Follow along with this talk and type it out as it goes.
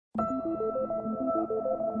Our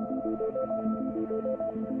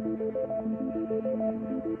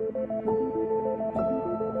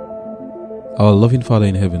loving Father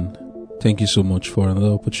in heaven, thank you so much for another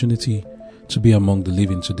opportunity to be among the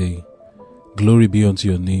living today. Glory be unto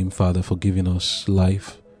your name, Father, for giving us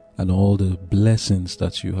life and all the blessings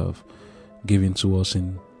that you have given to us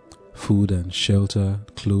in food and shelter,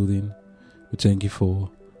 clothing. We thank you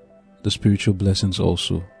for the spiritual blessings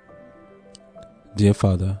also. Dear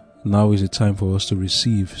Father, now is the time for us to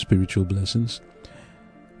receive spiritual blessings.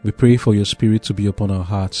 We pray for your Spirit to be upon our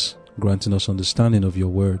hearts, granting us understanding of your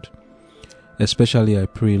word. Especially I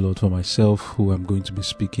pray, Lord, for myself who I'm going to be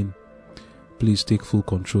speaking. Please take full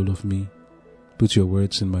control of me. Put your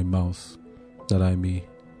words in my mouth that I may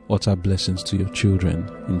utter blessings to your children.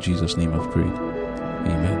 In Jesus' name I've prayed.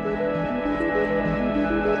 Amen.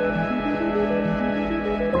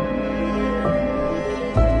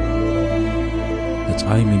 That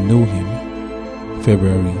I may know him.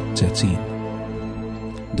 February 13.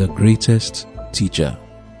 The greatest teacher.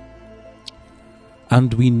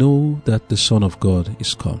 And we know that the Son of God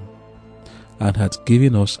is come, and hath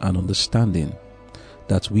given us an understanding,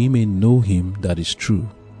 that we may know him that is true,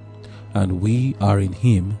 and we are in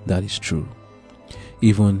him that is true,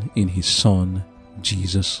 even in his Son,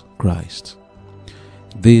 Jesus Christ.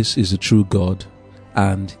 This is the true God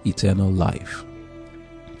and eternal life.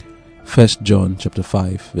 1 John chapter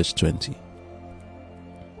 5 verse 20.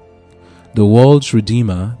 The world's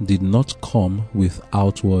Redeemer did not come with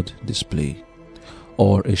outward display,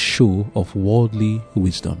 or a show of worldly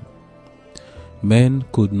wisdom. Men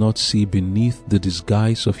could not see beneath the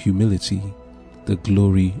disguise of humility the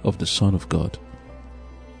glory of the Son of God.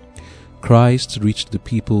 Christ reached the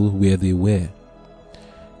people where they were.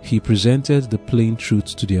 He presented the plain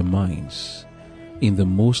truth to their minds in the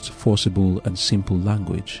most forcible and simple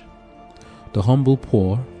language. The humble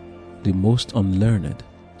poor, the most unlearned,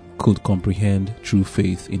 could comprehend true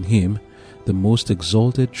faith in him, the most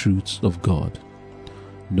exalted truths of God.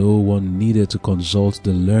 No one needed to consult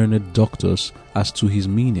the learned doctors as to his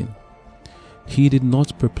meaning. He did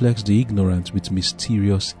not perplex the ignorant with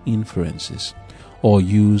mysterious inferences, or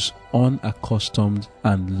use unaccustomed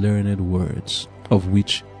and learned words, of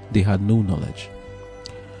which they had no knowledge.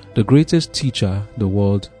 The greatest teacher the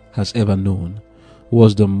world has ever known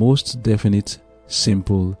was the most definite,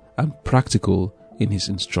 simple, and practical in his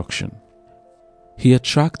instruction. He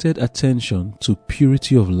attracted attention to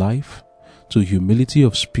purity of life, to humility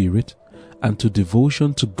of spirit, and to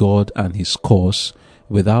devotion to God and his cause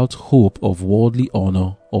without hope of worldly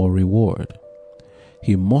honor or reward.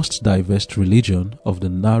 He must divest religion of the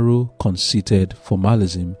narrow, conceited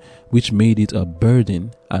formalism which made it a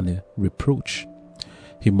burden and a reproach.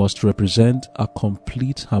 He must represent a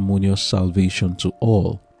complete harmonious salvation to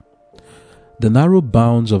all. The narrow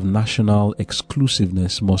bounds of national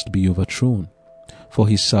exclusiveness must be overthrown, for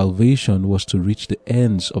his salvation was to reach the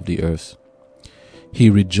ends of the earth.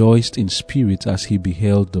 He rejoiced in spirit as he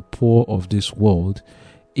beheld the poor of this world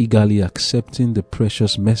eagerly accepting the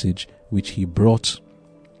precious message which he brought.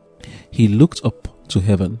 He looked up to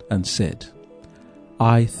heaven and said,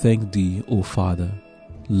 I thank thee, O Father,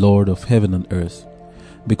 Lord of heaven and earth,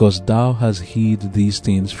 because thou hast hid these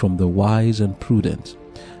things from the wise and prudent,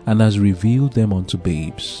 and hast revealed them unto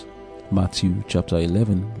babes. Matthew chapter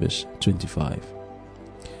 11 verse 25.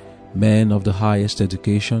 Men of the highest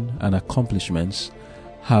education and accomplishments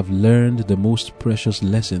have learned the most precious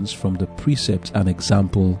lessons from the precept and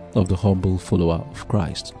example of the humble follower of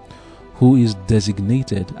Christ, who is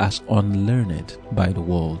designated as unlearned by the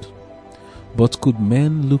world. But could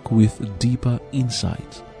men look with deeper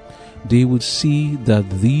insight, they would see that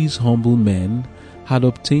these humble men had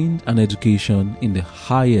obtained an education in the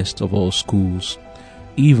highest of all schools,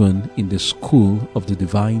 even in the school of the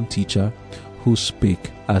divine teacher who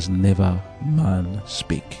spake as never man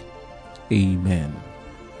spake. Amen.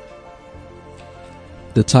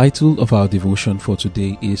 The title of our devotion for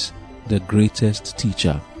today is The Greatest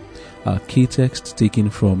Teacher. Our key text taken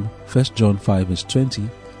from 1 John 5 verse 20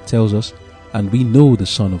 tells us, And we know the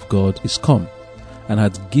Son of God is come, and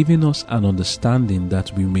hath given us an understanding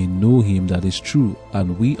that we may know him that is true,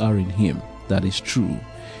 and we are in him that is true,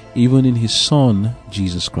 even in his Son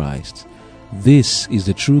Jesus Christ. This is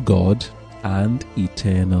the true God and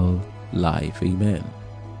eternal life. Amen.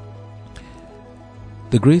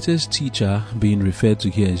 The greatest teacher being referred to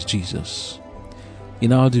here is Jesus.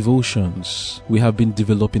 In our devotions, we have been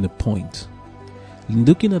developing a point.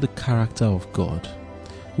 Looking at the character of God,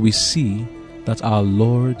 we see that our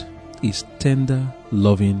Lord is tender,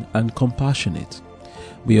 loving, and compassionate.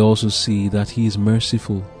 We also see that he is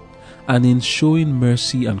merciful And in showing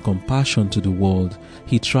mercy and compassion to the world,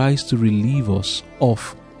 he tries to relieve us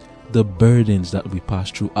of the burdens that we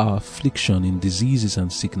pass through, our affliction in diseases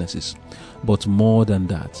and sicknesses. But more than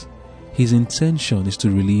that, his intention is to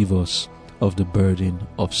relieve us of the burden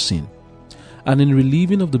of sin. And in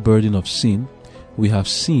relieving of the burden of sin, we have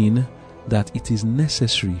seen that it is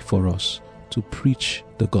necessary for us to preach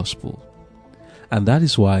the gospel. And that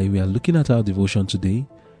is why we are looking at our devotion today,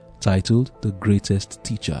 titled The Greatest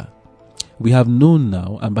Teacher. We have known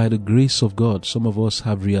now, and by the grace of God, some of us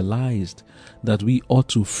have realized that we ought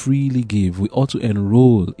to freely give, we ought to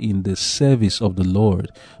enroll in the service of the Lord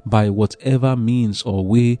by whatever means or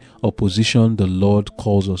way or position the Lord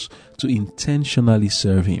calls us to intentionally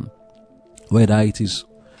serve him. Whether it is,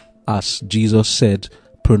 as Jesus said,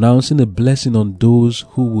 pronouncing a blessing on those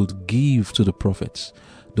who would give to the prophets,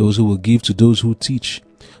 those who will give to those who teach,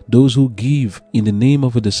 those who give in the name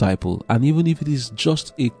of a disciple, and even if it is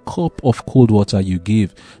just a cup of cold water you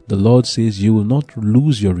give, the Lord says you will not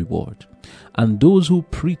lose your reward. And those who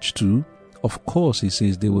preach to, of course, he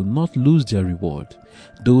says they will not lose their reward.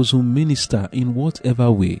 Those who minister in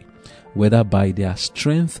whatever way, whether by their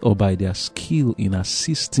strength or by their skill in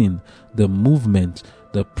assisting the movement,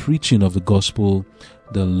 the preaching of the gospel,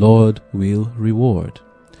 the Lord will reward.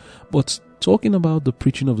 But talking about the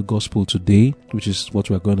preaching of the gospel today, which is what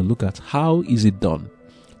we're going to look at, how is it done?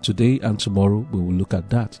 Today and tomorrow we will look at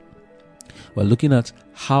that. We're looking at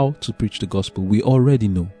how to preach the gospel. We already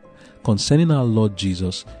know. Concerning our Lord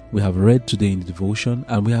Jesus, we have read today in the devotion,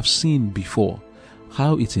 and we have seen before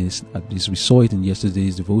how it is, at least we saw it in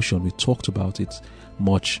yesterday's devotion, we talked about it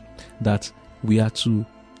much, that we are to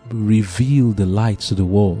reveal the light to the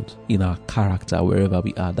world in our character wherever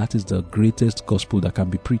we are. That is the greatest gospel that can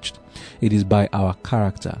be preached. It is by our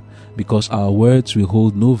character, because our words will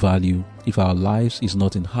hold no value if our lives is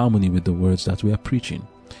not in harmony with the words that we are preaching.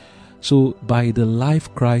 So by the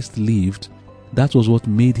life Christ lived, that was what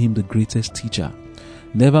made him the greatest teacher.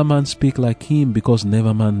 Never man spake like him, because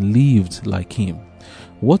never man lived like him.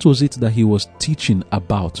 What was it that he was teaching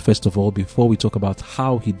about, first of all, before we talk about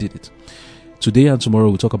how he did it? Today and tomorrow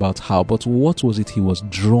we'll talk about how, but what was it he was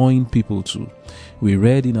drawing people to? We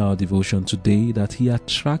read in our devotion today that he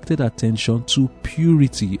attracted attention to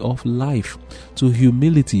purity of life, to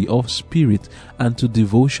humility of spirit, and to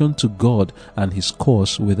devotion to God and his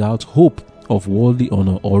cause without hope of worldly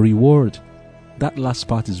honor or reward. That last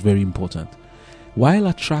part is very important. While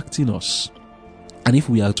attracting us, and if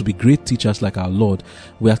we are to be great teachers like our Lord,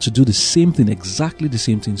 we are to do the same thing, exactly the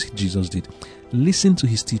same things Jesus did. Listen to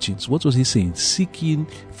his teachings. What was he saying? Seeking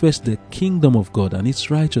first the kingdom of God and its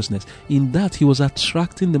righteousness. In that, he was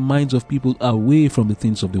attracting the minds of people away from the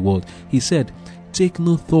things of the world. He said, take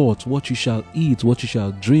no thought what you shall eat, what you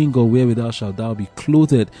shall drink, or wherewithal shalt thou be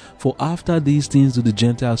clothed. For after these things do the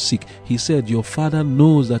Gentiles seek. He said, your Father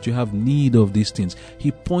knows that you have need of these things.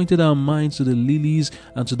 He pointed our minds to the lilies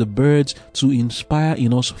and to the birds to inspire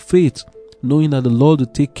in us faith, knowing that the Lord will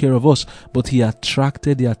take care of us. But he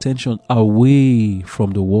attracted the attention away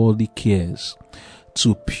from the worldly cares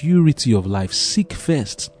to purity of life. Seek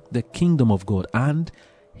first the kingdom of God and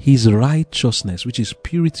his righteousness, which is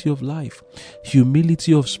purity of life,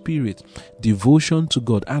 humility of spirit, devotion to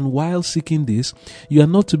God. And while seeking this, you are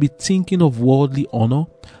not to be thinking of worldly honor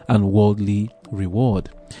and worldly reward.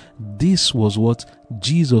 This was what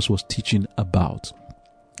Jesus was teaching about.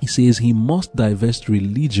 He says he must divest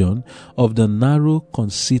religion of the narrow,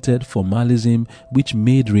 conceited formalism which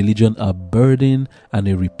made religion a burden and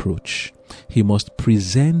a reproach. He must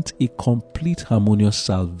present a complete harmonious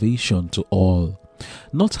salvation to all.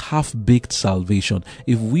 Not half-baked salvation.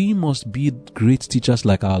 If we must be great teachers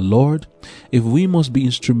like our Lord, if we must be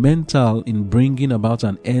instrumental in bringing about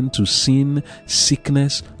an end to sin,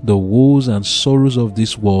 sickness, the woes and sorrows of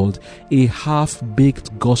this world, a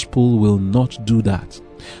half-baked gospel will not do that.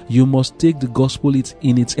 You must take the gospel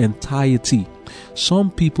in its entirety.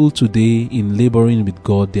 Some people today, in laboring with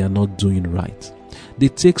God, they are not doing right. They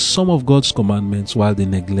take some of God's commandments while they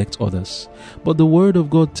neglect others. But the word of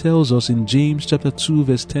God tells us in James chapter 2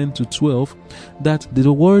 verse 10 to 12 that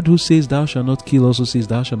the word who says thou shalt not kill also says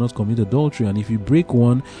thou shalt not commit adultery. And if you break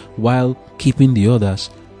one while keeping the others,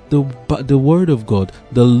 the word of God,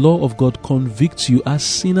 the law of God convicts you as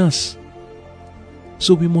sinners.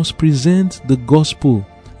 So we must present the gospel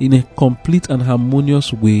in a complete and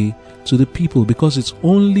harmonious way to the people, because it's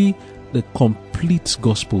only the complete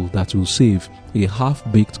gospel that will save. A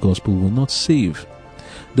half-baked gospel will not save.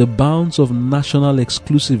 The bounds of national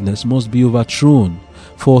exclusiveness must be overthrown,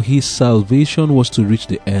 for his salvation was to reach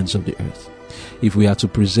the ends of the earth. If we are to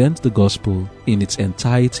present the gospel in its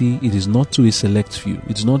entirety, it is not to a select few.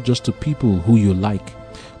 It's not just to people who you like,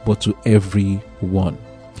 but to every one.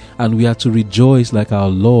 And we are to rejoice like our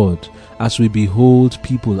Lord as we behold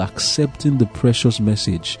people accepting the precious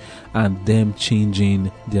message and them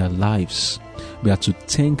changing their lives. We are to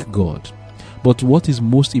thank God. But what is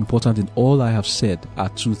most important in all I have said are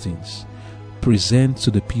two things. Present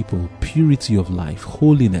to the people purity of life,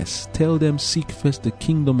 holiness. Tell them, seek first the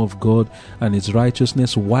kingdom of God and its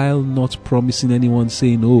righteousness, while not promising anyone,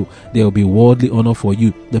 saying, oh, there will be worldly honor for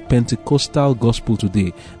you. The Pentecostal gospel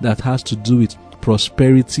today that has to do with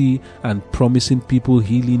prosperity and promising people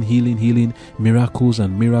healing, miracles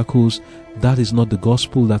and miracles. That is not the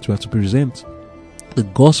gospel that we are to present. The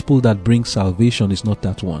gospel that brings salvation is not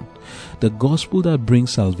that one. The gospel that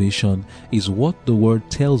brings salvation is what the word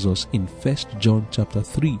tells us in 1 John chapter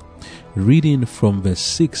 3. Reading from verse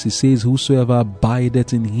 6, it says, whosoever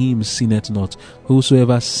abideth in him sinneth not.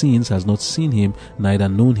 Whosoever sins has not seen him, neither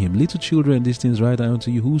known him. Little children, these things write I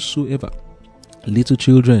unto you, whosoever. Little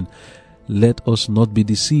children, let us not be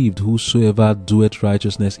deceived. Whosoever doeth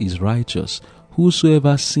righteousness is righteous.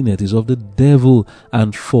 Whosoever sinneth is of the devil,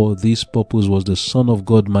 and for this purpose was the Son of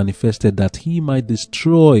God manifested, that he might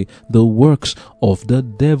destroy the works of the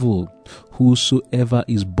devil. Whosoever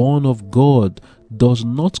is born of God does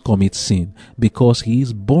not commit sin, because he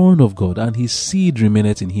is born of God, and his seed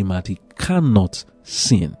remaineth in him, and he cannot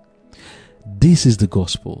sin. This is the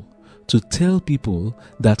gospel. To tell people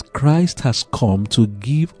that Christ has come to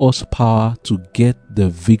give us power to get the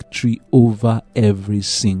victory over every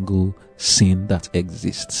single sin that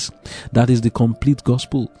exists. That is the complete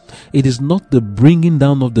gospel. It is not the bringing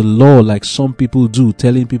down of the law like some people do,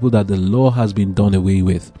 telling people that the law has been done away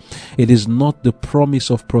with. It is not the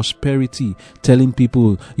promise of prosperity, telling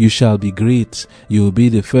people you shall be great, you will be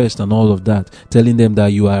the first and all of that, telling them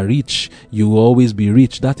that you are rich, you will always be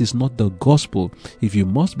rich. That is not the gospel. If you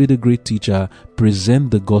must be the great teacher,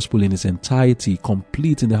 present the gospel in its entirety,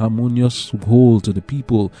 complete in the harmonious whole to the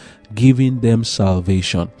people, giving them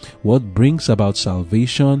salvation. What brings about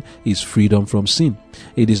salvation is freedom from sin.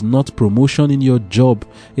 It is not promotion in your job.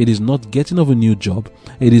 It is not getting of a new job.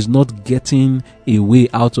 It is not getting a way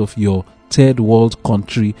out of your third world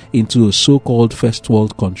country into a so-called first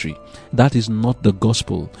world country. That is not the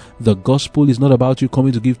gospel. The gospel is not about you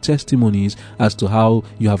coming to give testimonies as to how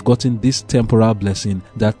you have gotten this temporal blessing,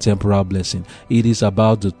 that temporal blessing. It is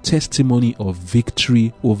about the testimony of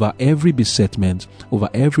victory over every besetment, over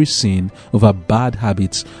every sin, over bad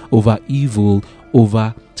habits, over evil,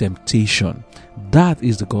 over temptation. That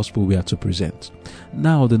is the gospel we are to present.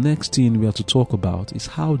 Now, the next thing we are to talk about is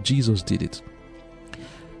how Jesus did it.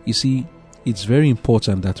 You see, it's very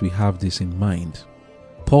important that we have this in mind.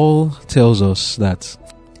 Paul tells us that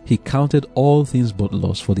he counted all things but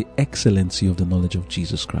loss for the excellency of the knowledge of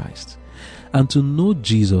Jesus Christ. And to know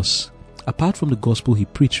Jesus, apart from the gospel he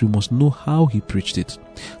preached, we must know how he preached it.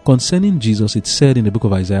 Concerning Jesus, it said in the book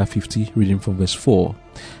of Isaiah 50, reading from verse 4,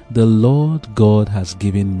 "The Lord God has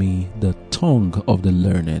given me the tongue of the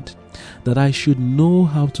learned, that I should know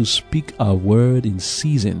how to speak a word in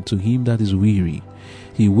season to him that is weary.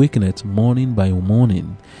 He wakeneth morning by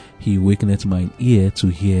morning. He wakeneth mine ear to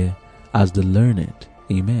hear as the learned."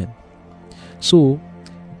 Amen. So,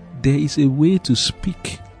 there is a way to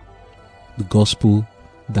speak the gospel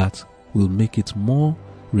that will make it more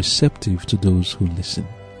receptive to those who listen.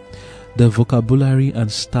 The vocabulary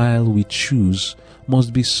and style we choose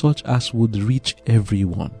must be such as would reach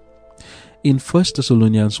everyone. In 1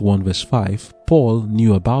 Thessalonians 1 verse 5, Paul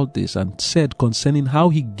knew about this and said concerning how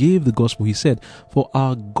he gave the gospel, he said, "For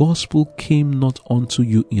our gospel came not unto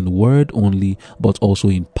you in word only, but also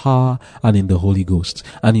in power and in the Holy Ghost,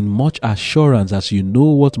 and in much assurance, as you know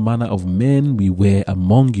what manner of men we were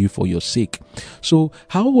among you for your sake." So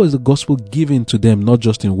how was the gospel given to them, not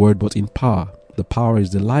just in word, but in power? The power is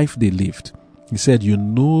the life they lived. He said, "You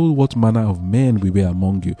know what manner of men we were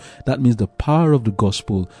among you." That means the power of the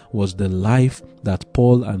gospel was the life that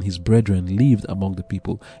Paul and his brethren lived among the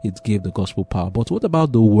people. It gave the gospel power. But what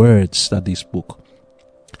about the words that they spoke?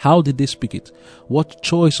 How did they speak it? What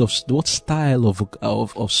style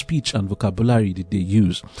of speech and vocabulary did they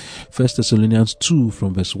use? 1 Thessalonians 2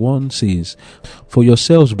 from verse 1 says, "For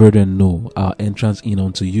yourselves, brethren, know our entrance in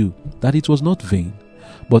unto you, that it was not vain.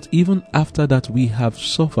 But even after that we have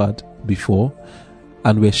suffered before,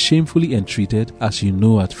 and were shamefully entreated, as you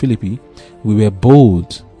know at Philippi, we were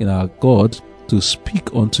bold in our God to speak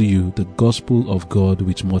unto you the gospel of God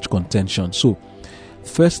with much contention." So,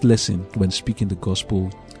 first lesson when speaking the gospel,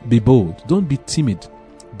 be bold. Don't be timid.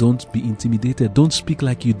 Don't be intimidated. Don't speak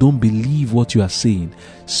like you don't believe what you are saying.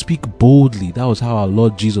 Speak boldly. That was how our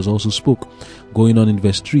Lord Jesus also spoke. Going on in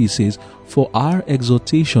verse 3, it says, "For our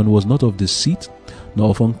exhortation was not of deceit, nor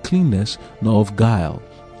of uncleanness, nor of guile,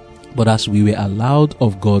 But as we were allowed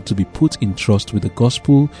of God to be put in trust with the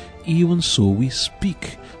gospel, even so we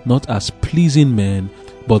speak, not as pleasing men,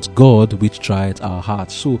 but God which trieth our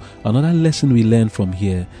hearts. So another lesson we learn from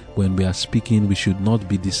here: when we are speaking, we should not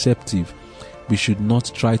be deceptive. We should not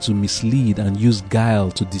try to mislead and use guile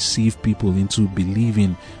to deceive people into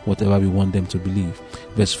believing whatever we want them to believe.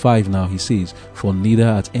 Verse 5 now, he says, "For neither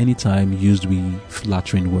at any time used we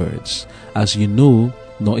flattering words, as you know,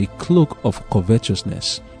 nor a cloak of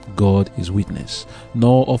covetousness, God is witness,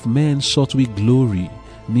 nor of men sought we glory,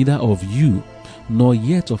 neither of you, nor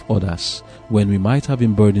yet of others, when we might have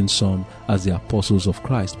been burdensome as the apostles of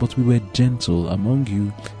Christ, but we were gentle among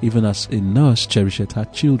you, even as a nurse cherisheth her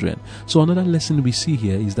children." So another lesson we see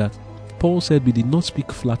here is that Paul said we did not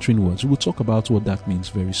speak flattering words. We will talk about what that means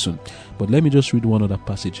very soon. But let me just read one other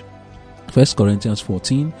passage. 1 Corinthians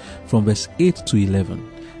 14 from verse 8 to 11.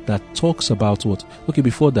 That talks about what? Okay,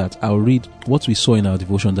 before that, I'll read what we saw in our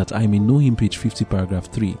devotion, that I may know him, page 50, paragraph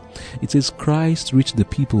 3. It says, "Christ reached the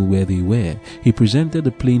people where they were. He presented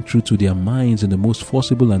the plain truth to their minds in the most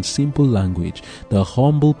forcible and simple language. The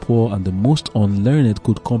humble, poor, and the most unlearned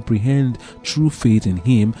could comprehend true faith in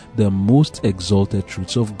him, the most exalted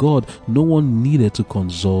truths of God. No one needed to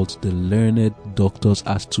consult the learned doctors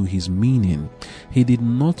as to his meaning. He did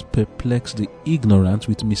not perplex the ignorant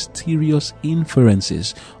with mysterious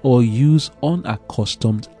inferences, or use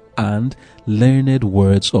unaccustomed and learned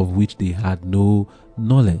words of which they had no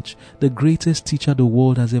knowledge. The greatest teacher the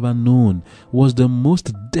world has ever known was the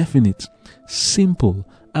most definite, simple,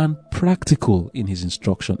 and practical in his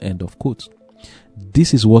instruction." End of quote.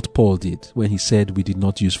 This is what Paul did when he said we did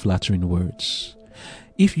not use flattering words.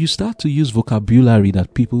 If you start to use vocabulary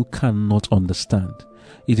that people cannot understand,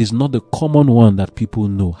 it is not the common one that people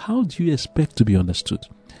know, how do you expect to be understood?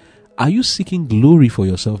 Are you seeking glory for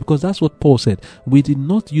yourself? Because that's what Paul said. We did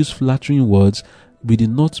not use flattering words, we did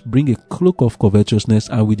not bring a cloak of covetousness,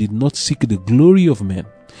 and we did not seek the glory of men.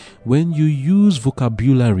 When you use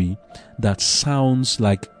vocabulary that sounds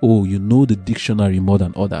like, oh, you know the dictionary more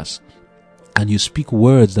than others, and you speak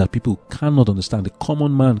words that people cannot understand, the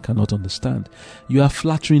common man cannot understand, you are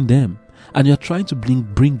flattering them, and you are trying to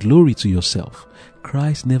bring glory to yourself.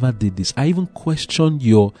 Christ never did this. I even question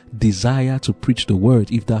your desire to preach the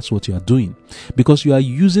word if that's what you are doing, because you are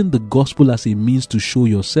using the gospel as a means to show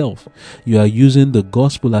yourself. You are using the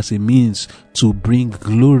gospel as a means to bring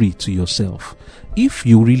glory to yourself. If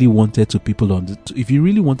you really wanted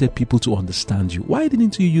people to understand you, why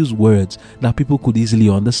didn't you use words that people could easily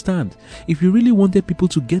understand? If you really wanted people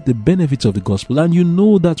to get the benefits of the gospel, and you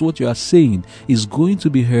know that what you are saying is going to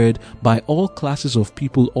be heard by all classes of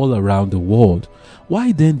people all around the world,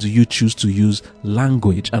 why then do you choose to use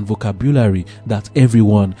language and vocabulary that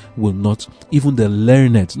everyone will not, even the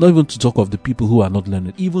learned, not even to talk of the people who are not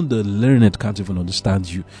learned, even the learned can't even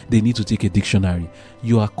understand you. They need to take a dictionary.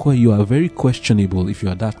 You are very questionable if you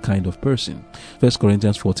are that kind of person. 1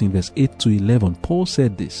 Corinthians 14 verse 8 to 11, Paul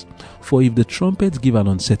said this: "For if the trumpet give an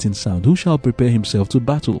uncertain sound, who shall prepare himself to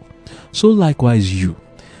battle? So likewise you,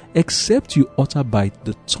 except you utter by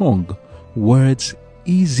the tongue words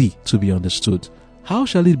easy to be understood, how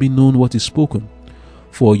shall it be known what is spoken?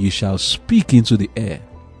 For you shall speak into the air.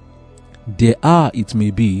 There are, it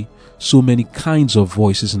may be, so many kinds of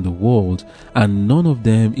voices in the world, and none of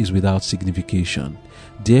them is without signification.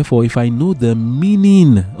 Therefore, if I know the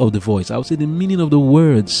meaning of the voice," I would say the meaning of the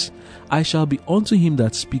words, "I shall be unto him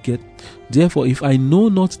that speaketh. Therefore, if I know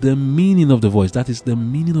not the meaning of the voice," that is the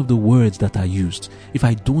meaning of the words that are used, "if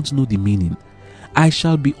I don't know the meaning, I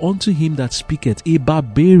shall be unto him that speaketh a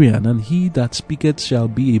barbarian, and he that speaketh shall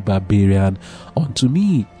be a barbarian unto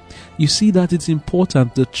me." You see that it's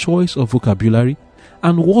important, the choice of vocabulary.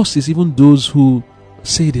 And worse is even those who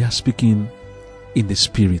say they are speaking in the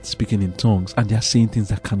spirit, speaking in tongues, and they are saying things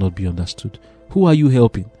that cannot be understood. Who are you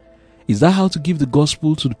helping? Is that how to give the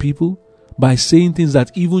gospel to the people? By saying things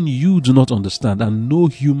that even you do not understand, and no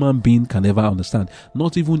human being can ever understand.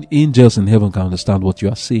 Not even angels in heaven can understand what you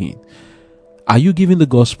are saying. Are you giving the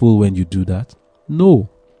gospel when you do that? No.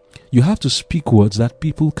 You have to speak words that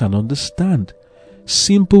people can understand.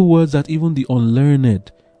 Simple words that even the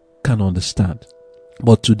unlearned can understand.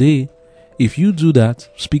 But today, if you do that,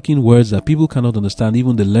 speaking words that people cannot understand,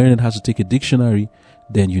 even the learned has to take a dictionary,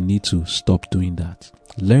 then you need to stop doing that.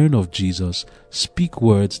 Learn of Jesus. Speak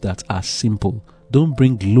words that are simple. Don't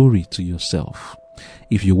bring glory to yourself.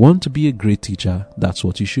 If you want to be a great teacher, that's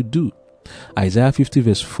what you should do. Isaiah 50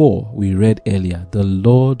 verse 4, we read earlier, "The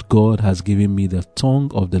Lord God has given me the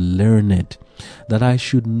tongue of the learned, that I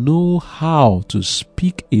should know how to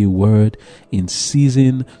speak a word in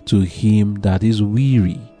season to him that is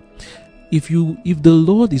weary." If the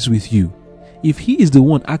Lord is with you, If he is the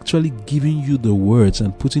one actually giving you the words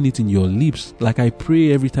and putting it in your lips, like I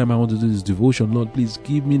pray every time I want to do this devotion, Lord, please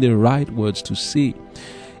give me the right words to say.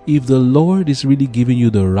 If the Lord is really giving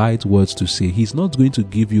you the right words to say, he's not going to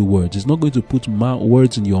give you words. He's not going to put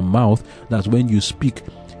words in your mouth that when you speak,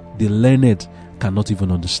 the learned cannot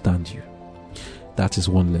even understand you. That is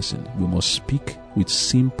one lesson. We must speak with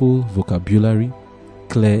simple vocabulary,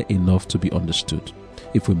 clear enough to be understood,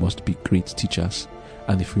 if we must be great teachers,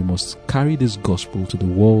 and if we must carry this gospel to the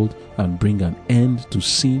world and bring an end to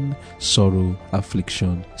sin, sorrow,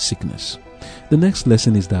 affliction, sickness. The next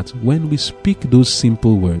lesson is that when we speak those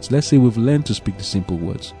simple words, let's say we've learned to speak the simple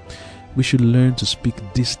words, we should learn to speak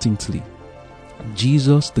distinctly.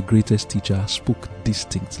 Jesus, the greatest teacher, spoke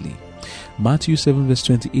distinctly. Matthew 7 verse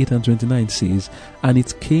 28 and 29 says, "And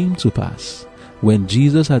it came to pass, when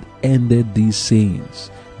Jesus had ended these sayings,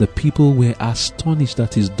 the people were astonished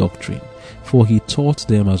at his doctrine, for he taught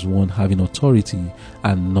them as one having authority,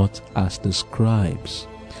 and not as the scribes."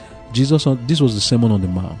 This was the Sermon on the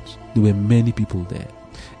Mount. There were many people there.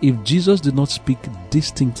 If Jesus did not speak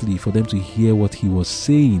distinctly for them to hear what he was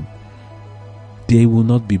saying, they will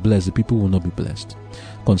not be blessed. The people will not be blessed.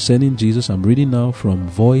 Concerning Jesus, I'm reading now from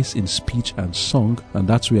Voice in Speech and Song, and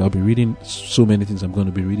that's where I'll be reading so many things I'm going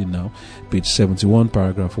to be reading now. Page 71,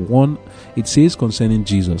 paragraph 1. It says concerning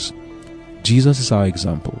Jesus, "Jesus is our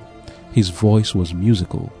example. His voice was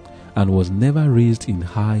musical and was never raised in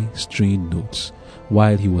high strained notes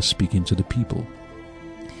while he was speaking to the people.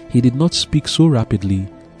 He did not speak so rapidly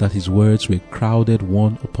that his words were crowded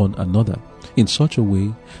one upon another in such a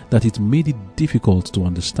way that it made it difficult to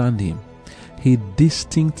understand him. He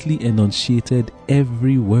distinctly enunciated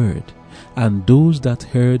every word, and those that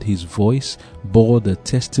heard his voice bore the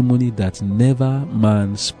testimony that never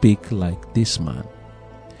man spake like this man.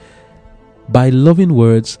 By loving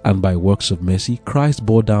words and by works of mercy, Christ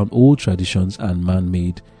bore down old traditions and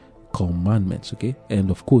man-made commandments." Okay,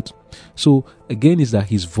 end of quote. So again, is that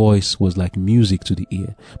his voice was like music to the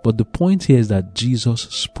ear. But the point here is that Jesus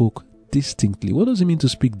spoke distinctly. What does it mean to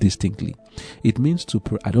speak distinctly? It means to,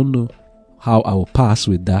 I don't know how I will pass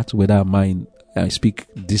with that, whether I speak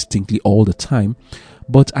distinctly all the time,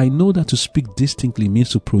 but I know that to speak distinctly means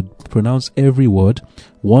to pronounce every word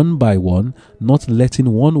one by one, not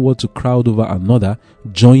letting one word to crowd over another,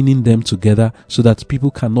 joining them together so that people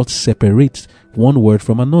cannot separate one word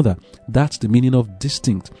from another. That's the meaning of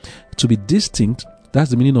distinct. To be distinct, that's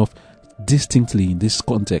the meaning of distinctly in this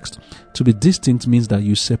context. To be distinct means that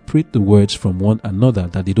you separate the words from one another,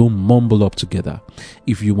 that they don't mumble up together.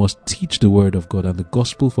 If you must teach the word of God and the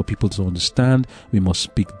gospel for people to understand, we must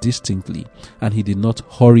speak distinctly. And he did not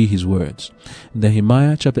hurry his words. In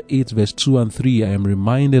Nehemiah chapter 8 verse 2 and 3, I am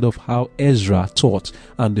reminded of how Ezra taught,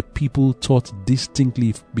 and the people taught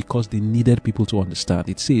distinctly because they needed people to understand.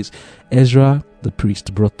 It says, "Ezra the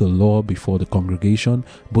priest brought the law before the congregation,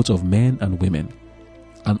 both of men and women,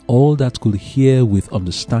 and all that could hear with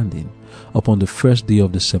understanding, upon the first day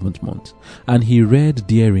of the 7th month. And he read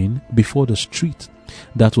therein before the street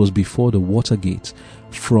that was before the water gate,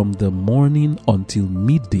 from the morning until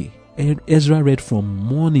midday." Ezra read from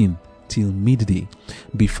morning till midday,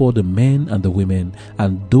 before the men and the women,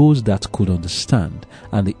 and those that could understand,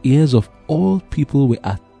 and the ears of all people were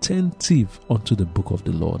attentive unto the book of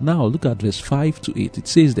the law. Now look at verse 5 to 8. It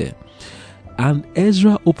says there, "And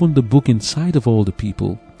Ezra opened the book in sight of all the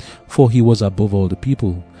people, for he was above all the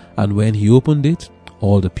people. And when he opened it,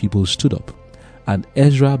 all the people stood up. And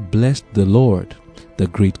Ezra blessed the Lord, the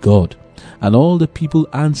great God. And all the people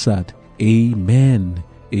answered, Amen,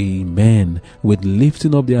 Amen, with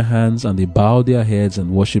lifting up their hands, and they bowed their heads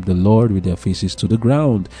and worshipped the Lord with their faces to the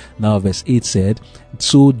ground." Now verse 8 said,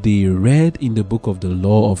 "So they read in the book of the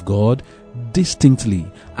law of God distinctly,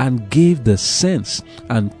 and gave the sense,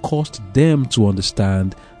 and caused them to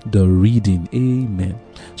understand the reading." Amen.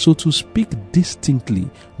 So to speak distinctly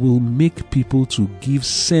will make people to give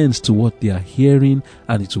sense to what they are hearing,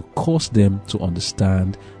 and it will cause them to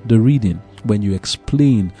understand the reading. When you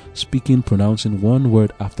explain, speaking, pronouncing one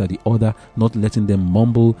word after the other, not letting them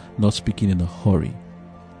mumble, not speaking in a hurry.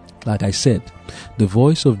 Like I said, the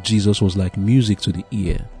voice of Jesus was like music to the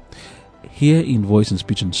ear. Here in Voice in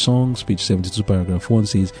Speech and Songs, page 72, paragraph 1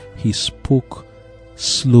 says, "He spoke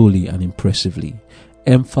slowly and impressively,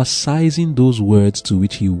 emphasizing those words to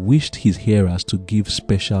which he wished his hearers to give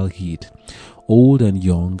special heed. Old and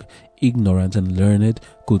young, ignorant and learned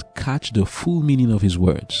could catch the full meaning of his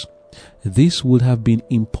words. This would have been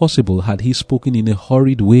impossible had he spoken in a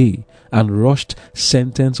hurried way and rushed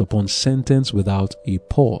sentence upon sentence without a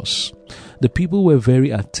pause. The people were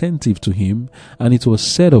very attentive to him, and it was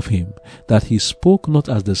said of him that he spoke not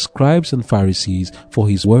as the scribes and Pharisees, for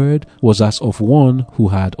his word was as of one who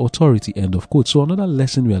had authority. End of quote. So another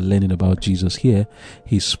lesson we are learning about Jesus here,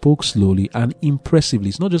 he spoke slowly and impressively.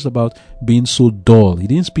 It's not just about being so dull. He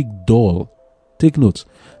didn't speak dull. Take note.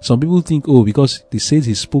 Some people think, oh, because they said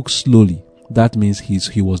he spoke slowly, that means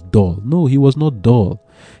he was dull. No, he was not dull.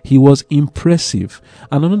 He was impressive.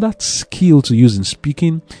 And another skill to use in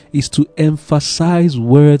speaking is to emphasize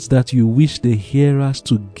words that you wish the hearers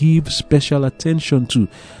to give special attention to.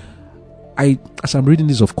 As I'm reading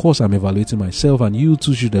this, of course, I'm evaluating myself, and you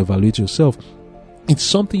too should evaluate yourself. It's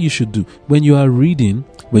something you should do. When you are reading,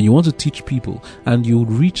 when you want to teach people, and you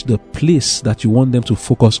reach the place that you want them to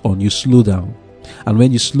focus on, you slow down. And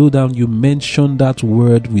when you slow down, you mention that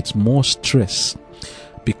word with more stress,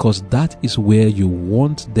 because that is where you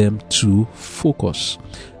want them to focus.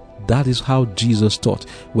 That is how Jesus taught.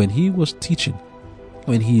 When he was teaching,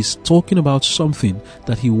 when he is talking about something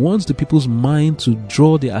that he wants the people's mind to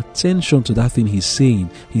draw their attention to that thing he's saying,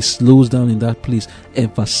 he slows down in that place,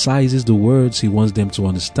 emphasizes the words he wants them to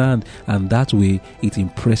understand, and that way it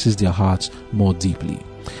impresses their hearts more deeply.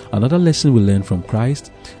 Another lesson we learn from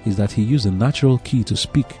Christ is that he used a natural key to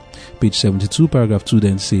speak. Page 72, paragraph 2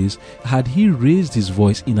 then says, had he raised his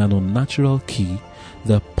voice in an unnatural key,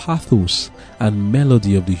 the pathos and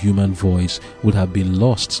melody of the human voice would have been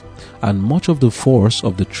lost, and much of the force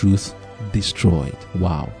of the truth destroyed.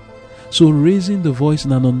 Wow. So raising the voice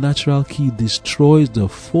in an unnatural key destroys the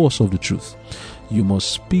force of the truth. You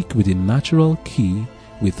must speak with a natural key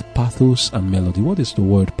with pathos and melody. What is the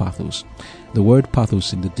word pathos? The word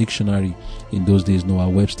pathos in the dictionary in those days, Noah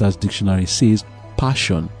Webster's dictionary, says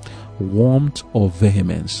passion, warmth or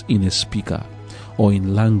vehemence in a speaker or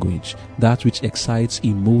in language, that which excites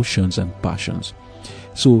emotions and passions.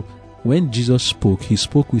 So when Jesus spoke, he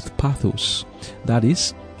spoke with pathos. That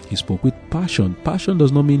is, he spoke with passion. Passion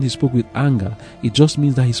does not mean he spoke with anger. It just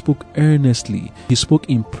means that he spoke earnestly. He spoke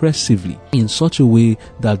impressively in such a way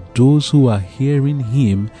that those who are hearing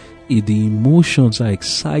him, the emotions are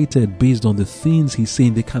excited based on the things he's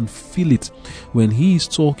saying. They can feel it. When he is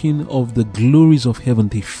talking of the glories of heaven,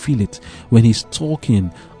 they feel it. When he's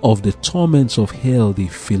talking of the torments of hell, they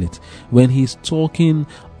feel it. When he's talking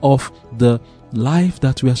of the life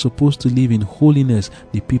that we are supposed to live in holiness,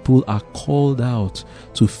 the people are called out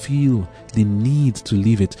to feel the need to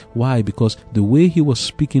live it. Why? Because the way he was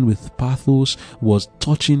speaking with pathos was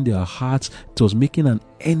touching their hearts. It was making an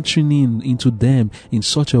entry into them in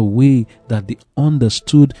such a way that they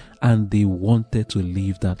understood and they wanted to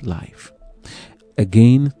live that life.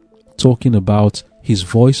 Again, talking about his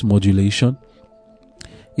voice modulation,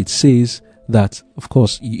 it says that, of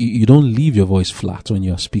course, you don't leave your voice flat when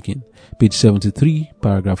you are speaking. Page 73,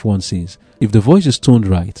 paragraph 1 says, if the voice is toned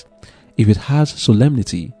right, if it has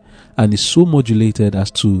solemnity, and is so modulated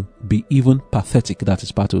as to be even pathetic, that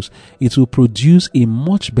is pathos, it will produce a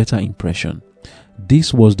much better impression.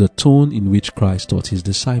 This was the tone in which Christ taught his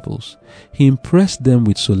disciples. He impressed them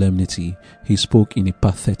with solemnity. He spoke in a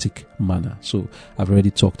pathetic manner. So I've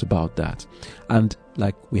already talked about that. And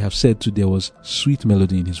like we have said too, there was sweet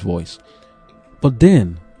melody in his voice. But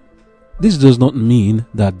then, this does not mean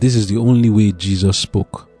that this is the only way Jesus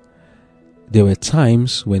spoke. There were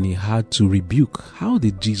times when he had to rebuke. How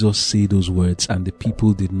did Jesus say those words and the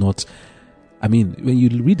people did not? I mean, when you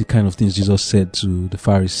read the kind of things Jesus said to the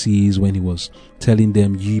Pharisees when he was telling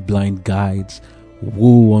them, ye blind guides,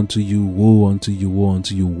 woe unto you, woe unto you, woe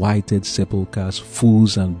unto you, whited sepulchres,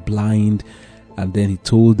 fools and blind. And then he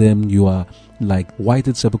told them, you are like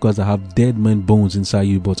whited sepulchres that have dead men bones inside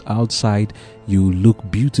you, but outside you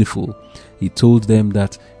look beautiful. He told them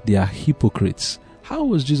that they are hypocrites. How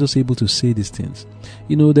was Jesus able to say these things?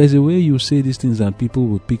 You know, there's a way you say these things and people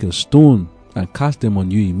would pick a stone and cast them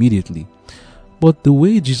on you immediately. But the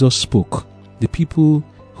way Jesus spoke, the people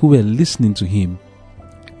who were listening to him,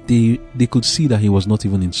 they could see that he was not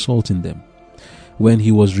even insulting them. When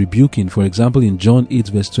he was rebuking, for example, in John 8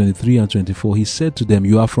 verse 23 and 24, he said to them,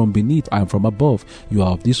 you are from beneath, I am from above. You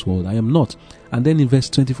are of this world, I am not. And then in verse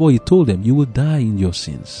 24, he told them, you will die in your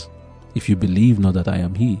sins. If you believe not that I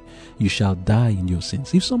am he, you shall die in your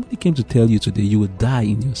sins. If somebody came to tell you today you will die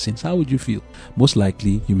in your sins, how would you feel? Most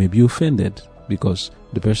likely you may be offended because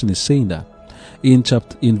the person is saying that. In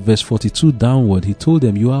verse 42 downward, he told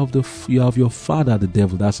them, you are of your father the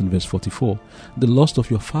devil. That's in verse 44. The lust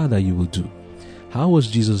of your father you will do. How was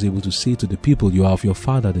Jesus able to say to the people, you are of your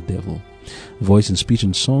father the devil? Voice in Speech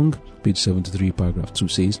and Song, page 73, paragraph 2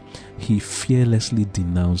 says, he fearlessly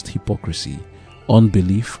denounced hypocrisy,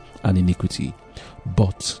 unbelief, and iniquity,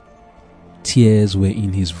 but tears were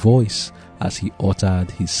in his voice as he uttered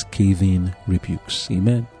his scathing rebukes.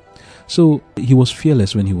 Amen. So he was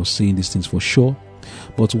fearless when he was saying these things for sure,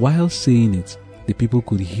 but while saying it, the people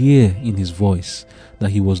could hear in his voice that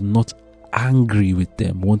he was not angry with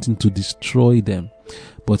them, wanting to destroy them,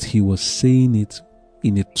 but he was saying it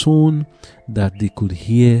in a tone that they could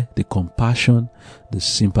hear the compassion, the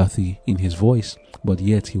sympathy in his voice, but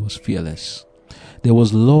yet he was fearless. There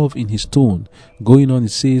was love in his tone. Going on,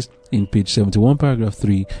 it says in page 71, paragraph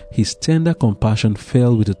 3, his tender compassion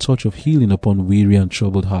fell with a touch of healing upon weary and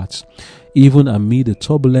troubled hearts. Even amid the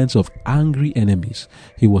turbulence of angry enemies,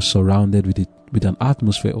 he was surrounded with an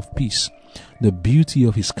atmosphere of peace. The beauty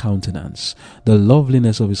of his countenance, the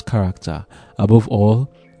loveliness of his character, above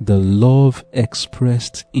all, the love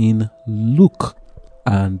expressed in look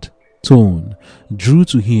and tone, drew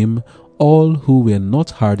to him all who were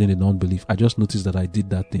not hardened in unbelief. I just noticed that I did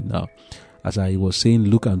that thing now. As I was saying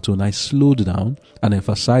look and tone, I slowed down and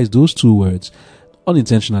emphasized those two words,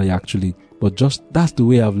 unintentionally actually, but just that's the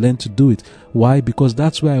way I've learned to do it. Why? Because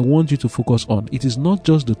that's where I want you to focus on. It is not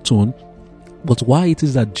just the tone, but why it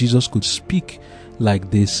is that Jesus could speak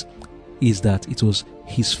like this is that it was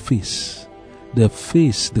his face. The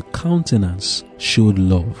face, the countenance showed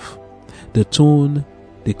love. The tone,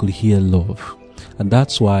 they could hear love. And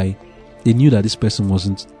that's why they knew that this person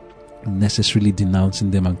wasn't necessarily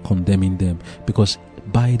denouncing them and condemning them, because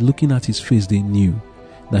by looking at his face, they knew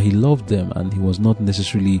that he loved them and he was not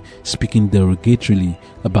necessarily speaking derogatorily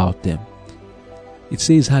about them. It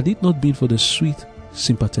says, had it not been for the sweet,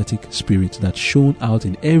 sympathetic spirit that shone out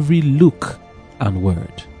in every look and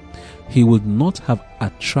word, he would not have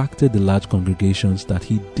attracted the large congregations that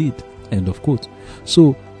he did. End of quote.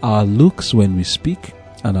 So our looks when we speak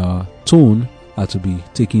and our tone are to be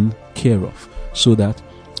taken care of, so that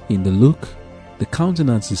in the look, the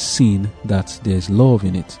countenance is seen that there is love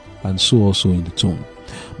in it, and so also in the tone.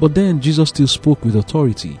 But then Jesus still spoke with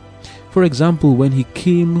authority. For example, when he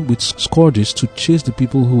came with scourges to chase the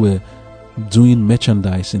people who were doing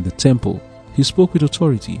merchandise in the temple, he spoke with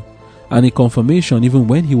authority. And a confirmation even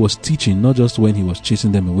when he was teaching, not just when he was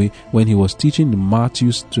chasing them away, when he was teaching in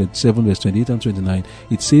Matthew 27 verse 28 and 29,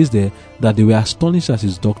 it says there that they were astonished at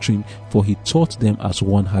his doctrine, for he taught them as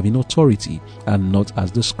one having authority and not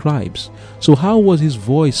as the scribes. So how was his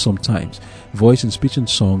voice sometimes? Voice in Speech and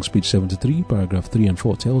Songs, page 73, paragraph 3 and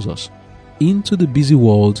 4 tells us, into the busy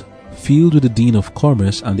world filled with the din of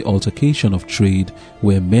commerce and the altercation of trade,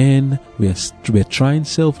 where men were trying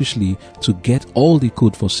selfishly to get all they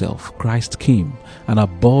could for self, Christ came, and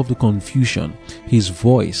above the confusion, his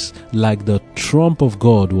voice, like the trump of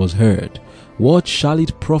God, was heard. What shall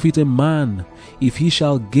it profit a man if he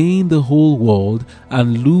shall gain the whole world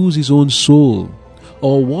and lose his own soul?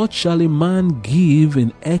 Or what shall a man give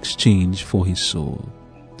in exchange for his soul?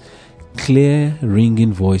 Clear,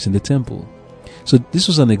 ringing voice in the temple. So this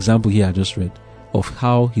was an example here I just read of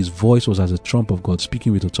how his voice was as a trump of God,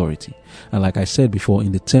 speaking with authority. And like I said before,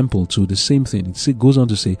 in the temple too, the same thing. It goes on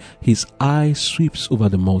to say, his eye sweeps over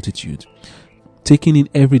the multitude, taking in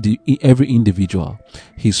every individual.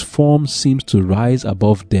 His form seems to rise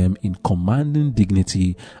above them in commanding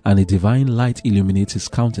dignity, and a divine light illuminates his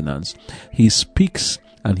countenance. He speaks,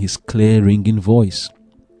 and his clear ringing voice,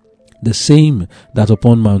 the same that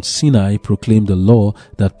upon Mount Sinai proclaimed the law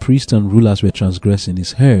that priests and rulers were transgressing,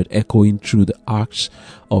 is heard echoing through the arcs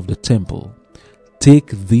of the temple. Take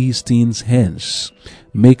these things hence.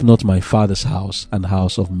 Make not my father's house an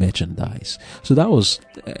house of merchandise. So that was,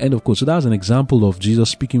 end of quote. So that was an example of Jesus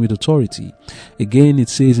speaking with authority. Again, it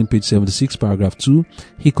says in page 76, paragraph 2,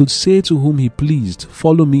 he could say to whom he pleased,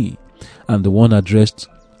 follow me. And the one addressed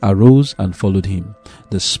arose and followed him.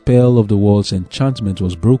 The spell of the world's enchantment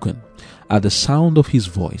was broken. At the sound of his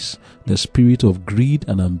voice, the spirit of greed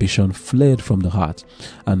and ambition fled from the heart,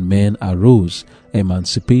 and men arose,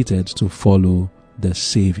 emancipated to follow the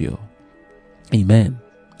Savior. Amen.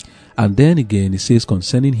 And then again, it says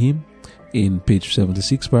concerning him in page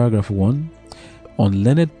 76, paragraph 1,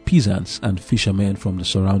 unlearned peasants and fishermen from the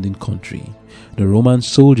surrounding country, the Roman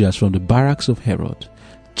soldiers from the barracks of Herod,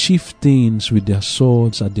 chieftains with their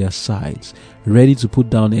swords at their sides, ready to put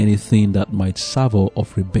down anything that might savour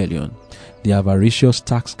of rebellion, the avaricious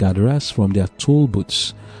tax gatherers from their toll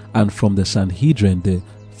booths, and from the Sanhedrin the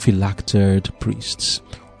phylactered priests,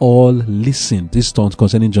 all listened, this turns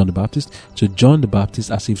concerning John the Baptist, to John the Baptist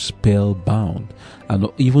as if spellbound. And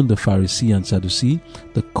even the Pharisee and Sadducee,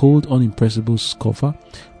 the cold, unimpressible scoffer,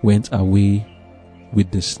 went away with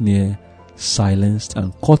the sneer, silenced,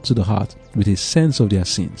 and cut to the heart with a sense of their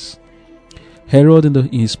sins. Herod in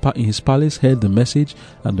his palace heard the message,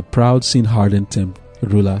 and the proud, sin-hardened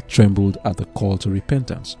ruler trembled at the call to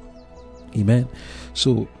repentance. Amen.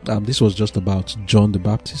 So this was just about John the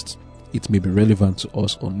Baptist. It may be relevant to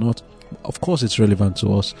us or not. Of course, it's relevant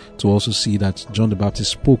to us to also see that John the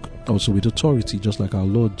Baptist spoke also with authority, just like our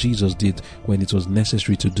Lord Jesus did when it was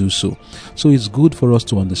necessary to do so. So it's good for us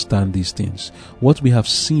to understand these things. What we have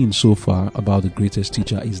seen so far about the greatest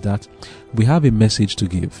teacher is that we have a message to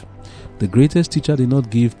give. The greatest teacher did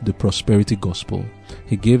not give the prosperity gospel.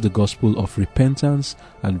 He gave the gospel of repentance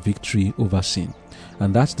and victory over sin.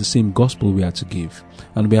 And that's the same gospel we are to give.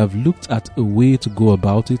 And we have looked at a way to go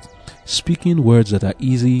about it, speaking words that are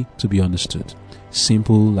easy to be understood.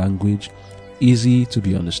 Simple language, easy to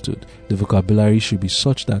be understood. The vocabulary should be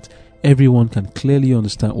such that everyone can clearly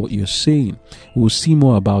understand what you're saying. We will see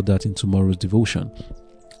more about that in tomorrow's devotion.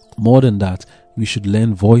 More than that, we should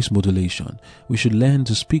learn voice modulation. We should learn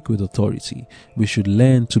to speak with authority. We should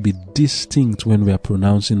learn to be distinct when we are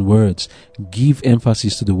pronouncing words. Give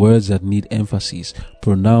emphasis to the words that need emphasis.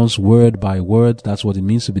 Pronounce word by word. That's what it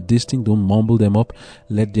means to be distinct. Don't mumble them up.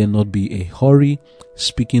 Let there not be a hurry.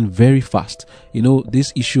 Speaking very fast.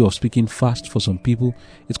 This issue of speaking fast for some people,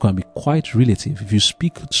 it can be quite relative. If you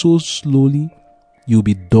speak so slowly, you'll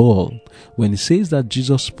be dull. When it says that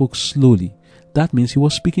Jesus spoke slowly, that means he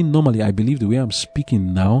was speaking normally. I believe the way I'm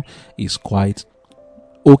speaking now is quite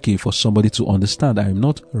okay for somebody to understand. I am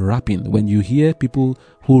not rapping. When you hear people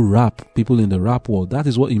who rap, people in the rap world, that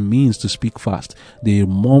is what it means to speak fast. They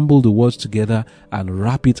mumble the words together and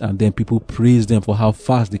rap it, and then people praise them for how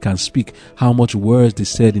fast they can speak, how much words they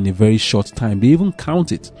said in a very short time. They even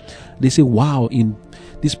count it. They say, wow,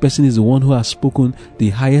 this person is the one who has spoken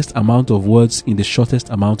the highest amount of words in the shortest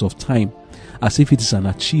amount of time, as if it is an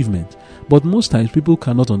achievement. But most times people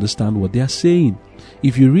cannot understand what they are saying.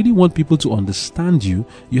 If you really want people to understand you,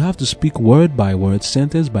 you have to speak word by word,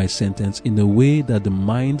 sentence by sentence, in a way that the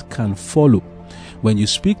mind can follow. When you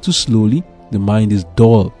speak too slowly, the mind is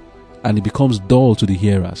dull, and it becomes dull to the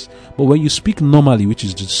hearers. But when you speak normally, which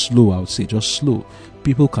is just slow, I would say just slow,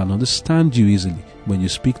 people can understand you easily. When you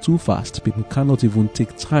speak too fast, people cannot even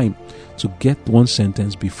take time to get one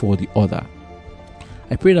sentence before the other.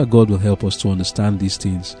 I pray that God will help us to understand these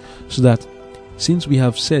things, so that since we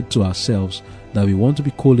have said to ourselves that we want to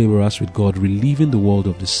be co-laborers with God, relieving the world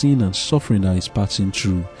of the sin and suffering that is passing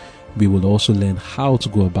through, we will also learn how to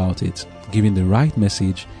go about it, giving the right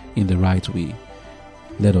message in the right way.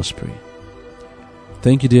 Let us pray.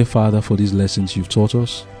 Thank you, dear Father, for these lessons you've taught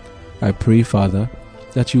us. I pray, Father,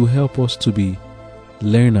 that you will help us to be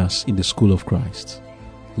learners in the school of Christ,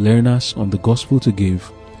 learners on the gospel to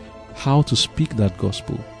give, how to speak that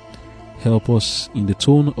gospel. Help us in the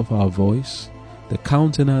tone of our voice, the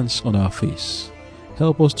countenance on our face.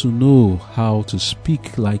 Help us to know how to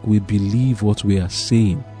speak like we believe what we are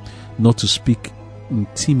saying, not to speak in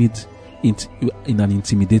an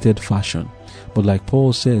intimidated fashion, but like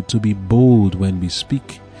Paul said, to be bold when we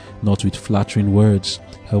speak, not with flattering words.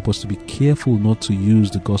 Help us to be careful not to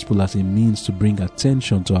use the gospel as a means to bring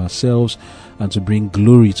attention to ourselves and to bring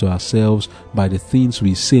glory to ourselves by the things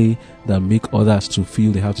we say that make others to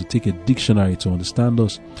feel they have to take a dictionary to understand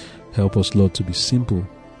us. Help us, Lord, to be simple.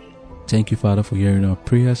 Thank you, Father, for hearing our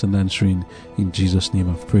prayers and answering. In Jesus' name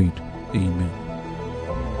I've prayed. Amen.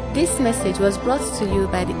 This message was brought to you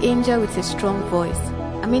by the Angel with a Strong Voice,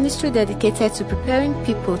 a ministry dedicated to preparing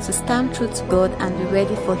people to stand true to God and be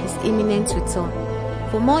ready for His imminent return.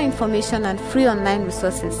 For more information and free online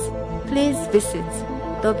resources, please visit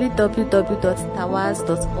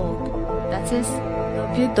www.tawasv.org. That is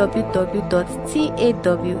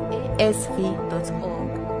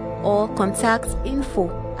www.tawasv.org, or contact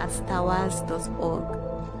info@tawasv.org.